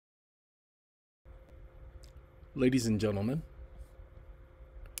Ladies and gentlemen,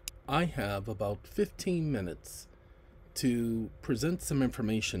 I have about 15 minutes to present some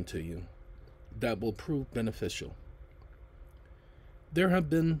information to you that will prove beneficial. There have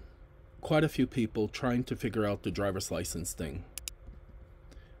been quite a few people trying to figure out the driver's license thing.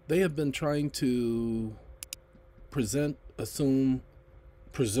 They have been trying to presume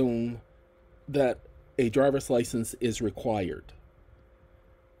that a driver's license is required.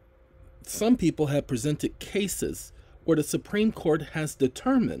 Some people have presented cases where the Supreme Court has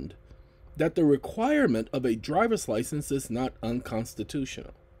determined that the requirement of a driver's license is not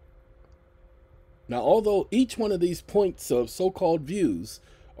unconstitutional. Now, although each one of these points of so-called views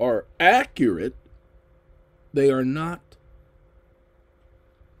are accurate, they are not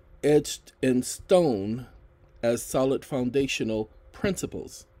etched in stone as solid foundational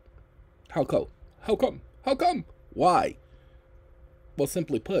principles. How come? How come? How come? Why? Well,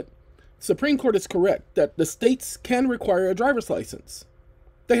 simply put, Supreme Court is correct that the states can require a driver's license.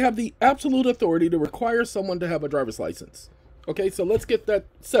 They have the absolute authority to require someone to have a driver's license. Okay, so let's get that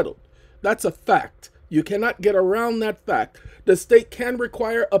settled. That's a fact. You cannot get around that fact. The state can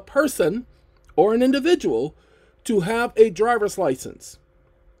require a person or an individual to have a driver's license.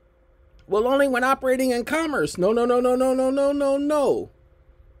 Well, only when operating in commerce. No.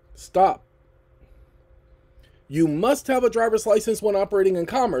 Stop. You must have a driver's license when operating in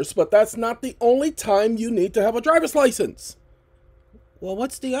commerce, but that's not the only time you need to have a driver's license. Well,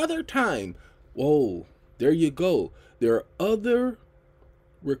 what's the other time? Whoa, there you go. There are other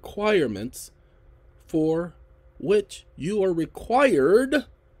requirements for which you are required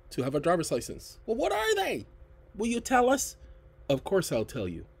to have a driver's license. Well, what are they? Will you tell us? Of course I'll tell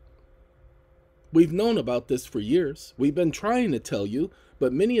you. We've known about this for years. We've been trying to tell you,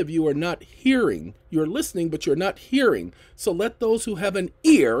 but many of you are not hearing. You're listening, but you're not hearing. So let those who have an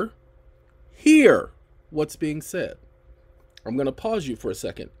ear hear what's being said. I'm going to pause you for a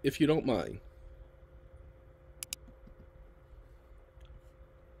second, if you don't mind.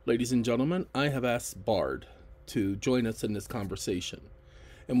 Ladies and gentlemen, I have asked Bard to join us in this conversation.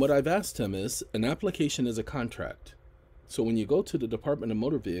 And what I've asked him is, an application is a contract. So when you go to the Department of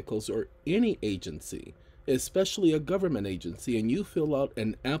Motor Vehicles or any agency, especially a government agency, and you fill out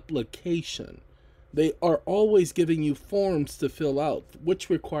an application, they are always giving you forms to fill out, which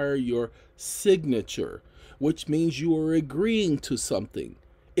require your signature, which means you are agreeing to something.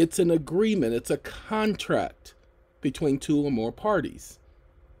 It's an agreement. It's a contract between two or more parties.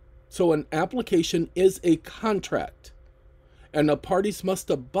 So an application is a contract, and the parties must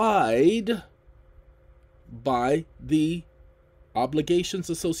abide by the obligations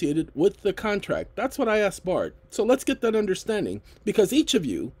associated with the contract. That's what I asked Bart. So let's get that understanding, because each of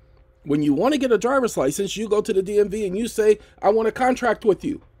you, when you want to get a driver's license, you go to the DMV and you say, I want a contract with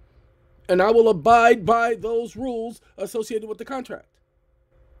you, and I will abide by those rules associated with the contract.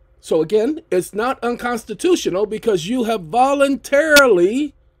 So again, it's not unconstitutional because you have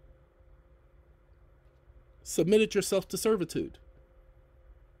voluntarily submitted yourself to servitude.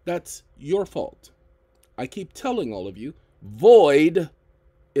 That's your fault. I keep telling all of you, void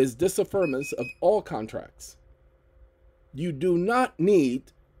is disaffirmance of all contracts. You do not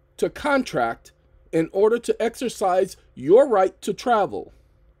need to contract in order to exercise your right to travel.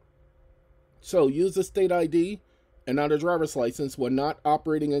 So use a state ID and not a driver's license when not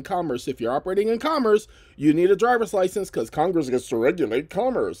operating in commerce. If you're operating in commerce, you need a driver's license because Congress gets to regulate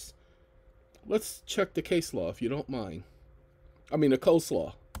commerce. Let's check the case law, if you don't mind. I mean, the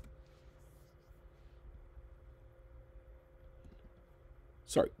coleslaw.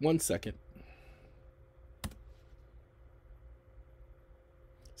 Sorry, 1 second.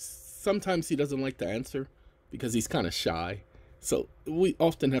 Sometimes he doesn't like to answer because he's kind of shy. So we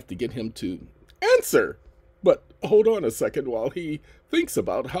often have to get him to answer. But hold on a second while he thinks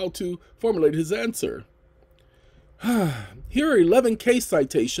about how to formulate his answer. Here are 11 case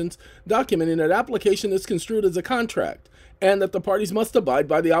citations documenting that application is construed as a contract and that the parties must abide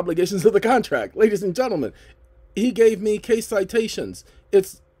by the obligations of the contract. Ladies and gentlemen, he gave me case citations.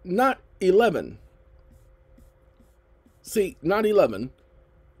 It's not 11. See, not 11.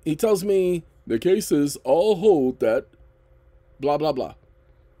 He tells me the cases all hold that blah, blah, blah.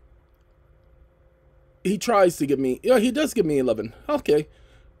 He tries to give me, yeah, he does give me 11. Okay.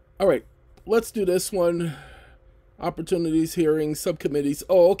 All right. Let's do this one. Opportunities, hearings, subcommittees.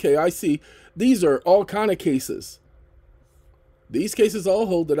 Oh, okay. I see. These are all kind of cases. These cases all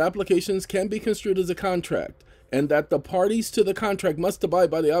hold that applications can be construed as a contract and that the parties to the contract must abide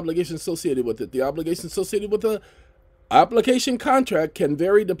by the obligations associated with it. The obligations associated with the Application contract can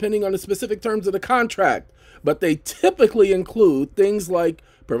vary depending on the specific terms of the contract, but they typically include things like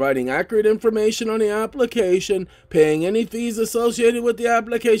providing accurate information on the application, paying any fees associated with the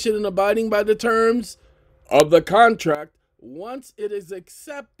application, and abiding by the terms of the contract once it is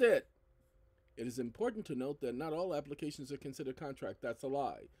accepted. It is important to note that not all applications are considered contract. That's a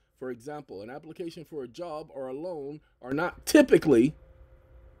lie. For example, an application for a job or a loan are not typically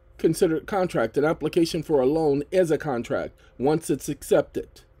considered contract. An application for a loan is a contract once it's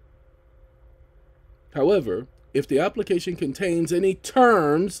accepted. However, if the application contains any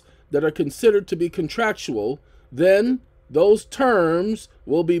terms that are considered to be contractual, then those terms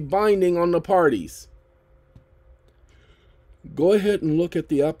will be binding on the parties. Go ahead and look at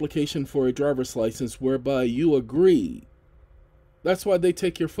the application for a driver's license whereby you agree. That's why they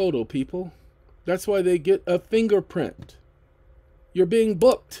take your photo, people. That's why they get a fingerprint. You're being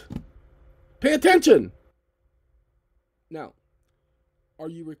booked. Pay attention. Now, are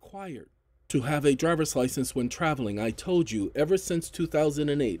you required to have a driver's license when traveling? I told you, ever since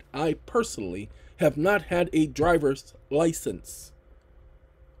 2008, I personally have not had a driver's license.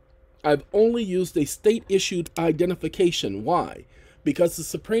 I've only used a state-issued identification. Why? Because the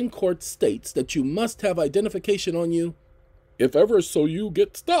Supreme Court states that you must have identification on you if ever so you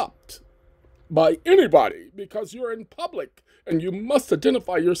get stopped by anybody because you're in public and you must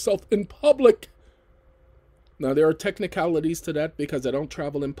identify yourself in public. Now, there are technicalities to that because I don't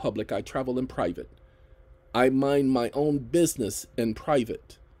travel in public. I travel in private. I mind my own business in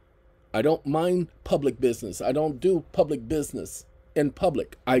private. I don't mind public business. I don't do public business in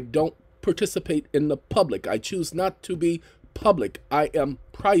public. I don't participate in the public. I choose not to be public. I am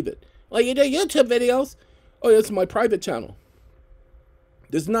private. Well, you do YouTube videos. Oh, it's my private channel.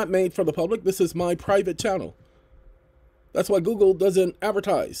 This is not made for the public. This is my private channel. That's why Google doesn't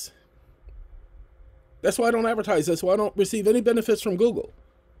advertise. That's why I don't advertise. That's why I don't receive any benefits from Google.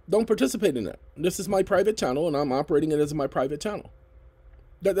 Don't participate in that. This is my private channel, and I'm operating it as my private channel.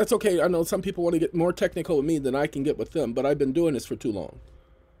 That's okay. I know some people want to get more technical with me than I can get with them, but I've been doing this for too long.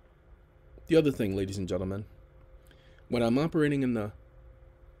 The other thing, ladies and gentlemen, when I'm operating in the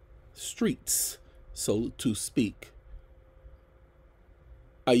streets, so to speak,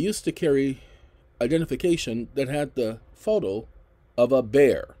 I used to carry identification that had the photo of a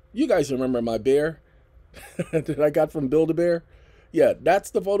bear. You guys remember my bear that I got from Build-A-Bear? Yeah, that's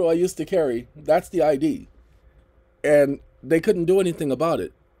the photo I used to carry. That's the ID. And they couldn't do anything about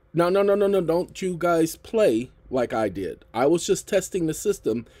it. No, don't you guys play like I did. I was just testing the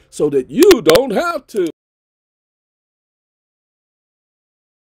system so that you don't have to.